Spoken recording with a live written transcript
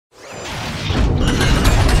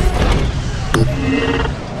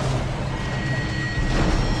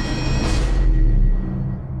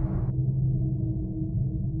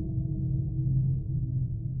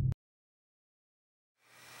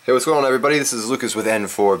Hey, what's going on, everybody? This is Lucas with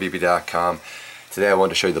N4BB.com. Today I wanted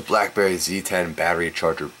to show you the BlackBerry Z10 battery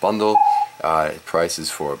charger bundle. It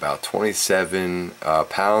prices for about 27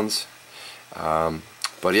 pounds.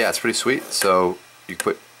 But yeah, it's pretty sweet. So you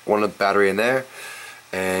put one of the battery in there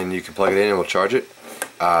and you can plug it in and we'll charge it.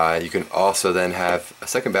 You can also then have a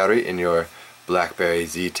second battery in your BlackBerry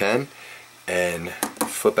Z10 and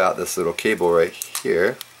flip out this little cable right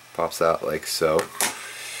here. Pops out like so.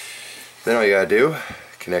 Then all you gotta do,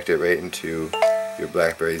 connect it right into your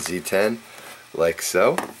BlackBerry Z10 like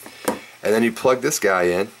so, and then you plug this guy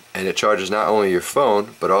in and it charges not only your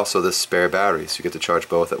phone but also this spare battery, so you get to charge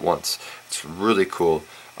both at once. It's really cool.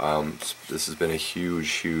 This has been a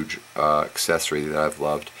huge accessory that I've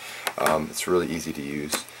loved. It's really easy to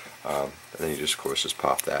use, and then you just, of course, just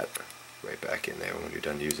pop that right back in there when you're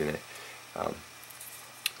done using it. If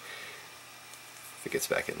it gets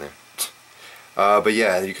back in there. But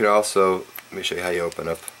yeah, you can also, let me show you how you open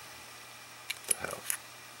up. What the hell?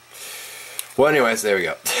 Well, anyways, there we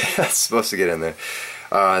go. That's supposed to get in there.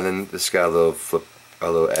 And then this got a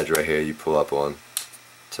little edge right here you pull up on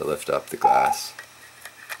to lift up the glass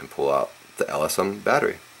and pull out the L-S1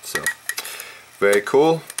 battery. So, very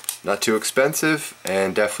cool, not too expensive,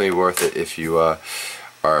 and definitely worth it if you are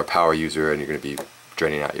a power user and you're going to be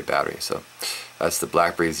draining out your battery. So, that's the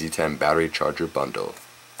BlackBerry Z10 battery charger bundle.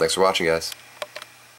 Thanks for watching, guys.